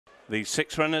The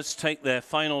 6 runners take their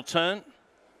final turn.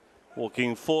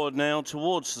 Walking forward now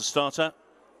towards the starter.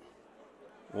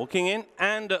 Walking in,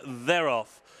 and they're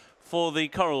off. For the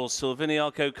Corals,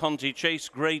 Silviniaco Conti Chase,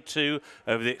 Grade 2,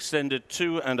 over the extended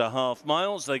 2.5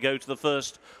 miles. They go to the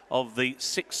first of the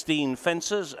 16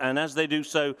 fences, and as they do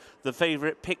so, the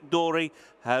favourite Pic D'Orhy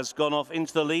has gone off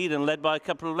into the lead and led by a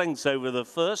couple of lengths over the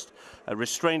first.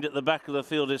 Restrained at the back of the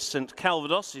field is St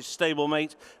Calvados, his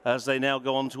stablemate, as they now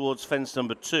go on towards fence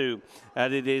number 2.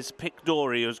 And it is Pic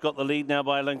D'Orhy who's got the lead now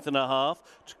by a length and a half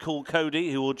to Cool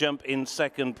Cody, who will jump in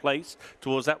second place.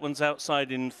 Towards that one's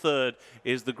outside in third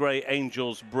is the Grey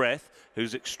Angel's Breath,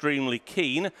 who's extremely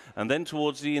keen. And then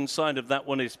towards the inside of that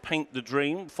one is Paint the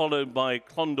Dream, followed by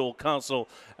Clondor Castle,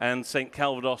 and St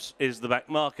Calvados is the back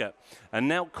marker. And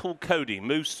now Cool Cody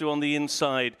moves through on the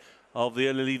inside of the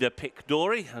early leader Pic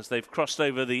D'Orhy as they've crossed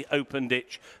over the open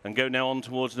ditch and go now on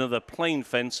towards another plain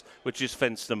fence, which is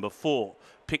fence number 4.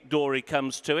 Pic D'Orhy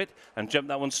comes to it and jumped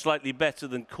that one slightly better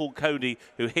than Cool Cody,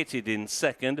 who hit it in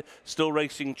second. Still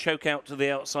racing choke out to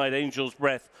the outside Angel's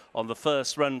Breath on the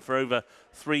first run for over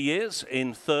 3 years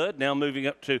in third. Now moving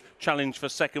up to challenge for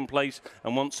second place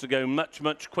and wants to go much,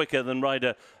 much quicker than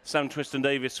rider Sam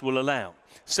Twiston-Davies will allow.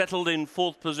 Settled in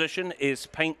fourth position is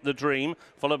Paint the Dream,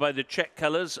 followed by the check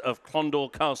colours of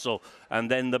Clondor Castle, and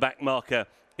then the back marker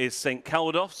is St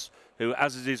Calvados, who,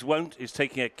 as is his wont, is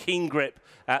taking a keen grip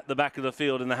at the back of the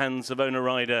field in the hands of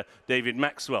owner-rider David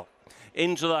Maxwell.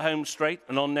 Into the home straight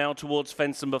and on now towards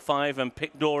fence number 5, and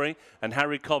Pic D'Orhy and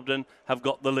Harry Cobden have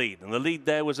got the lead. And the lead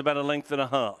there was about a length and a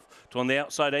half. To on the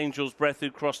outside, Angel's Breath,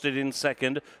 who crossed it in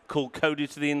second. Cool Cody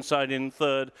to the inside in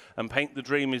third, and Paint the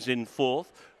Dream is in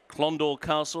fourth. Clondor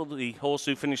Castle, the horse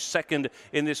who finished second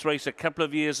in this race a couple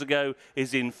of years ago,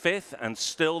 is in fifth, and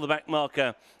still the back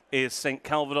marker is St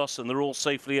Calvados, and they're all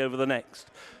safely over the next.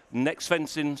 Next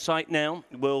fence in sight now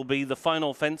will be the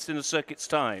final fence in a circuit's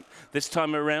time. This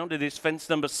time around it is fence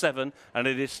number 7, and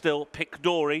it is still Pic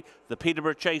D'Orhy, the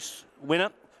Peterborough Chase winner,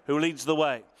 who leads the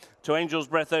way. To Angel's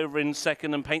Breath over in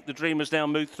second, and Paint the Dream has now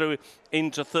moved through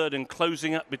into third and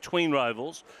closing up between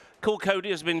rivals. Cool Cody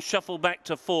has been shuffled back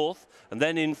to fourth, and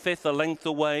then in fifth, a length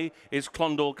away, is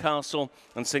Clondor Castle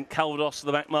and St Calvados,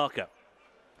 the back marker.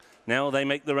 Now they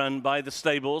make the run by the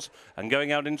stables, and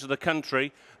going out into the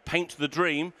country, Paint the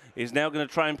Dream is now going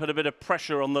to try and put a bit of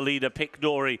pressure on the leader Pic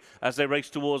D'Orhy as they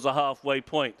race towards the halfway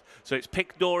point. So it's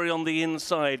Pic D'Orhy on the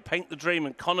inside. Paint the Dream,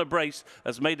 and Connor Brace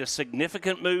has made a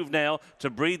significant move now to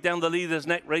breathe down the leader's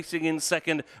neck, racing in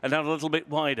second and out a little bit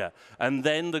wider. And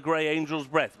then the Grey Angel's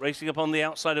Breath racing up on the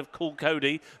outside of Cool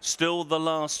Cody. Still the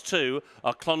last two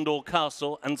are Clondor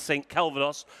Castle and St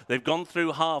Calvados. They've gone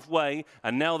through halfway,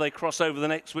 and now they cross over the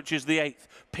next, which is the 8th.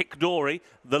 Pic D'Orhy,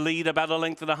 the lead about a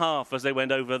length and a half as they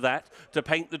went over that to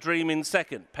Paint the Dream in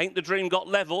second. Paint the Dream got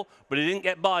level, but he didn't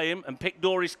get by him, and Pic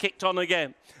D'Orhy's kicked on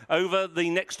again. Over the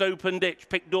next open ditch,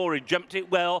 Pic D'Orhy jumped it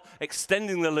well,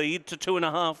 extending the lead to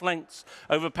 2.5 lengths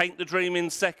over Paint the Dream in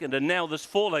second, and now there's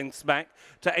 4 lengths back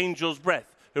to Angel's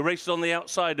Breath, who races on the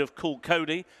outside of Cool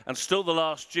Cody, and still the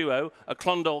last duo are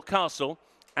Clondor Castle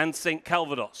and St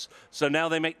Calvados. So now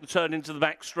they make the turn into the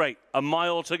back straight. A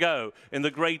mile to go in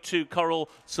the Grade 2 Coral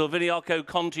Silviniaco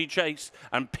Conti Chase,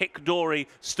 and Pic D'Orhy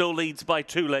still leads by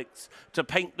 2 lengths to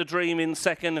Paint the Dream in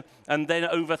second, and then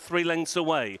over 3 lengths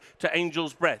away to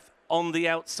Angel's Breath on the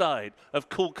outside of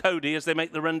Cool Cody as they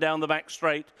make the run down the back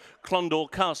straight. Clondor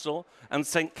Castle and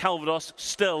St Calvados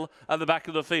still at the back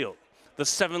of the field. The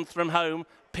 7th from home,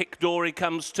 Pic D'Orhy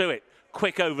comes to it.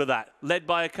 Quick over that, led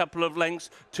by a couple of lengths,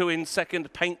 2 in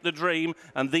second, Paint the Dream,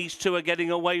 and these two are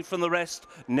getting away from the rest.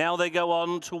 Now they go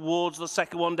on towards the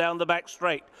second one down the back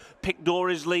straight. Pic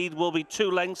D'Orhy's lead will be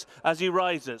 2 lengths as he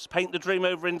rises. Paint the Dream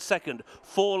over in second,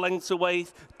 4 lengths away,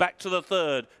 back to the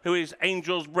third, who is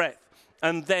Angel's Breath.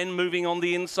 And then moving on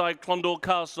the inside, Clondor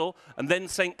Castle, and then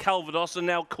St Calvados, and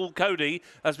now Cool Cody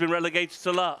has been relegated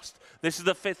to last. This is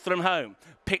the 5th from home.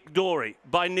 Pic D'Orhy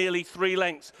by nearly 3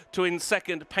 lengths to in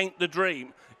second, Paint the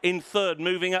Dream. In third,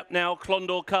 moving up now,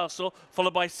 Clondor Castle,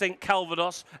 followed by St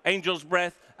Calvados, Angel's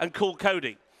Breath, and Cool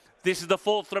Cody. This is the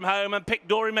 4th from home, and Pic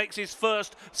D'Orhy makes his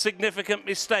first significant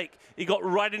mistake. He got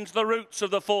right into the roots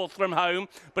of the 4th from home,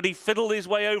 but he fiddled his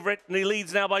way over it, and he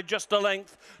leads now by just a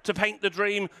length to Paint the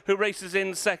Dream, who races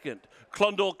in second.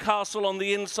 Clondor Castle on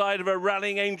the inside of a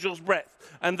rallying Angel's Breath,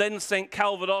 and then St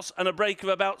Calvados, and a break of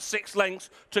about 6 lengths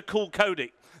to Cool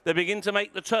Cody. They begin to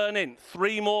make the turn in.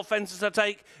 3 more fences to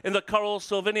take in the Coral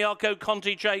Silviniaco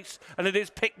Conti Chase, and it is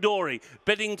Pic D'Orhy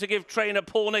bidding to give trainer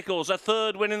Paul Nicholls a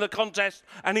 3rd win in the contest,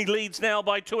 and he leads now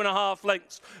by 2.5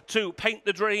 lengths to Paint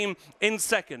the Dream in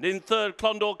 2nd. In 3rd,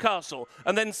 Clondor Castle,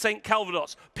 and then St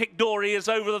Calvados. Pic D'Orhy is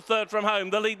over the 3rd from home.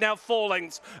 The lead now 4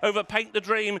 lengths over Paint the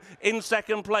Dream in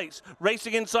 2nd place.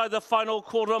 Racing inside the final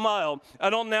quarter mile,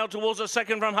 and on now towards the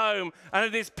 2nd from home, and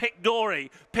it is Pic D'Orhy.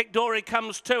 Pic D'Orhy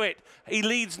comes to it. He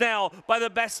leads now by the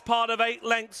best part of 8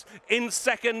 lengths. In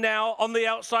 2nd now on the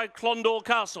outside, Clondor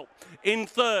Castle. In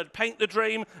 3rd, Paint the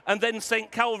Dream, and then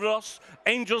St Calvados.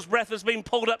 Angel's Breath has been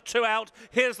pulled up 2 out.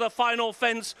 Here's the final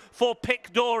fence for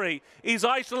Pic D'Orhy. He's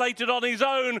isolated on his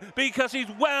own because he's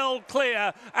well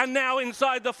clear, and now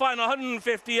inside the final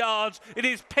 150 yards, it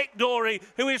is Pic D'Orhy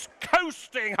who is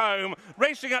coasting home,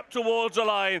 racing up towards the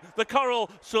line. The Coral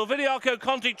Silviniaco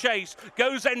Conti Chase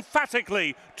goes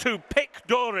emphatically to Pic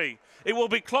D'Orhy. It will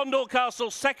be Clondor Castle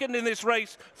 2nd in this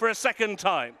race for a 2nd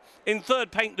time. In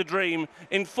 3rd, Paint the Dream.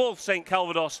 In 4th, St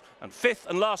Calvados. And 5th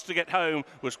and last to get home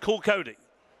was Cool Cody.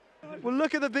 Well,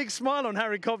 look at the big smile on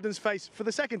Harry Cobden's face. For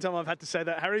the 2nd time I've had to say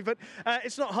that, Harry, but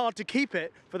it's not hard to keep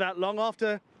it for that long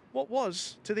after what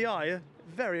was, to the eye, a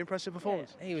very impressive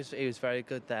performance. Yeah, he was very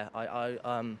good there.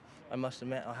 I must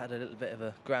admit I had a little bit of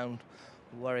a ground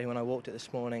worry when I walked it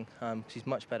this morning, because he's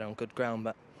much better on good ground,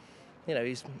 but you know,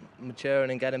 he's maturing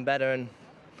and getting better, and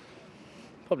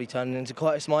probably turning into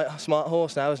quite a smart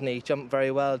horse now, isn't he? He jumped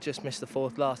very well, just missed the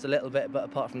 4th last a little bit, but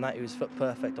apart from that, he was foot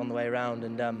perfect on the way around,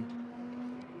 and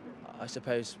I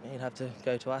suppose he'd have to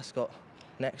go to Ascot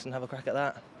next and have a crack at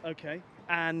that. Okay,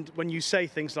 and when you say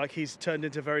things like he's turned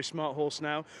into a very smart horse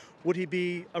now, would he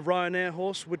be a Ryanair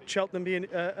horse? Would Cheltenham be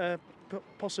a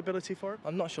possibility for him?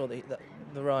 I'm not sure that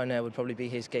the Ryanair would probably be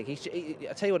his gig.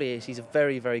 I tell you what he is, he's a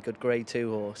very, very good Grade 2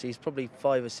 horse. He's probably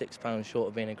 5 or 6 pounds short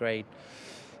of being a Grade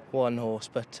 1 horse,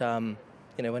 but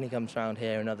you know, when he comes around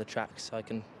here and other tracks, I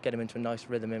can get him into a nice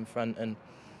rhythm in front, and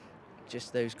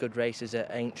just those good races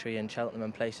at Aintree and Cheltenham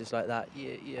and places like that,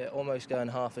 you're almost going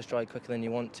half a stride quicker than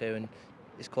you want to, and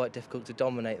it's quite difficult to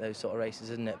dominate those sort of races,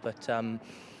 isn't it? But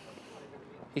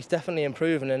he's definitely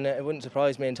improving, and it wouldn't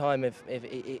surprise me in time if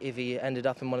he ended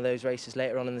up in one of those races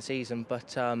later on in the season.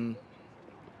 But I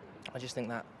just think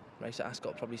that race at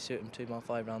Ascot probably suit him 2 mile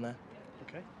 5 round there.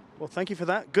 Okay, well, thank you for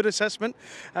that. Good assessment.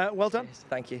 Well done. Yes,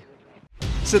 thank you.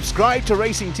 Subscribe to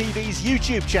Racing TV's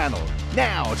YouTube channel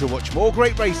now to watch more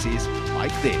great races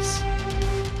like this.